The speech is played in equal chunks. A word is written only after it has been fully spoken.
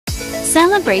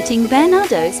Celebrating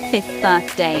Bernardo's 5th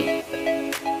birthday.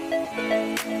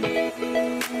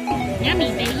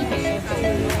 Yummy, baby.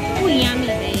 Oh, yummy,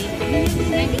 baby.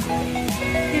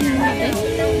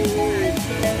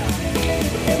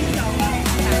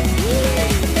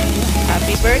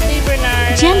 Happy birthday,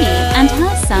 Bernardo. Jenny and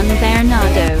her son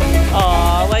Bernardo.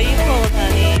 Aw, why are you cold,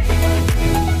 honey?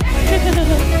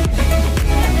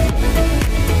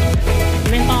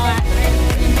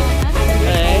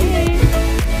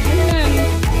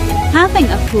 Having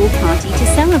a pool party to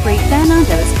celebrate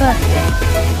Bernardo's birthday.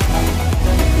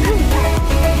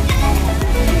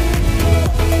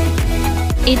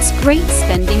 It's great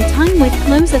spending time with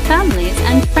closer families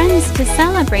and friends to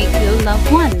celebrate your loved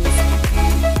ones. 2,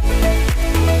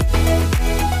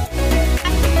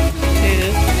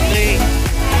 3.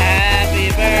 Happy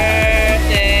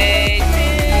birthday to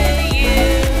you.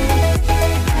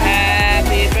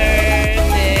 Happy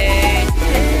birthday to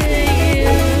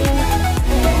you.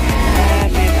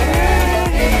 Happy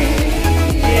birthday,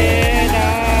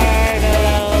 Bearnardo.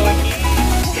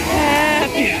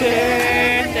 Happy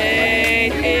birthday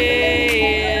to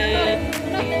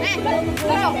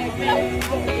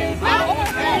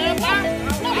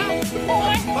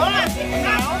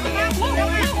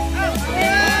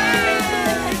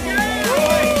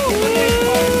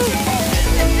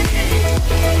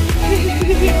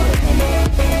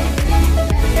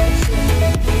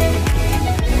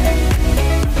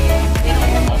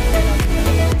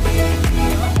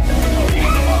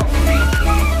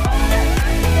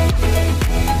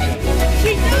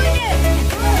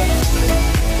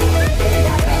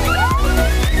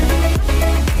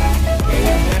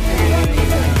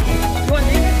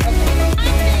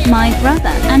My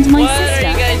brother and my What are you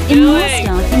guys sister-in-law doing?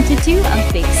 starting to do a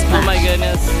big splash. Oh my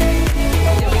goodness.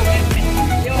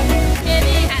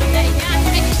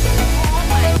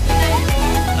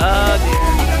 Oh dear.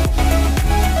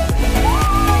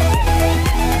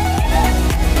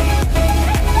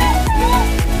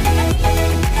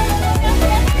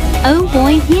 Oh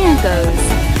boy, here goes.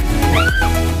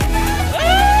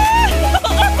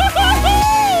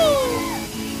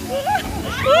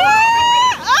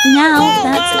 Now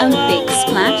that's a big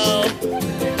splash.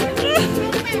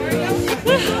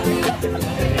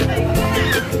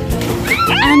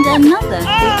 And another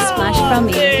big splash from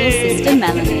your little sister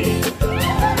Melanie.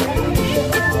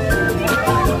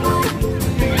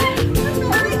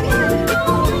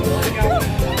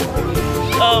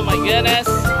 Oh my goodness.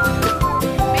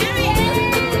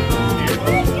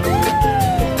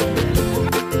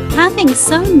 Having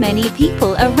so many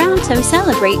people around to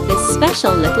celebrate this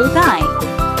special little guy.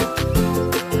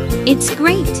 It's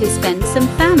great to spend some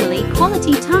family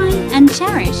quality time and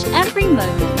cherish every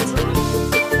moment.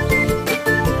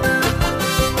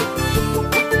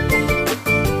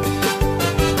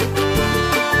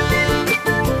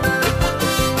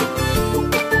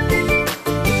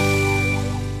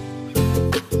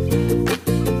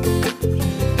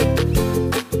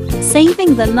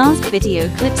 Saving the last video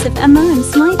clips of Amoan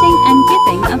sliding and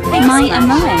giving a big my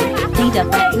Amoan made a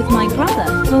bet with my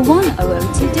brother for 100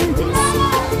 to do this.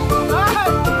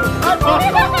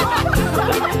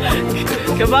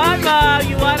 Come on, Mom.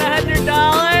 You want $100?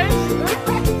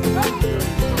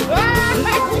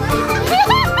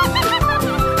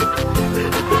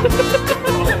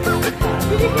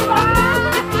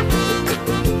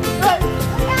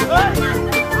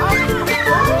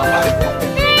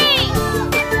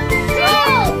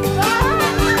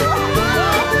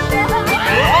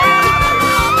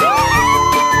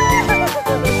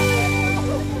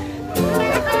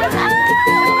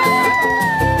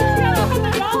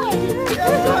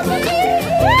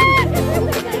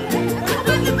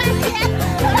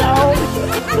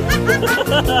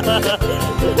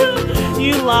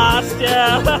 You lost,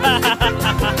 yeah.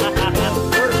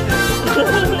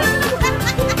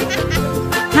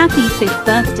 Happy 5th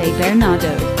birthday,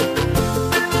 Bernardo.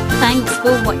 Thanks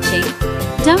for watching.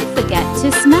 Don't forget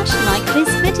to smash like this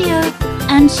video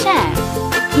and share.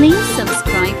 Please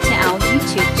subscribe to our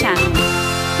YouTube channel.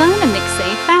 Phone a mix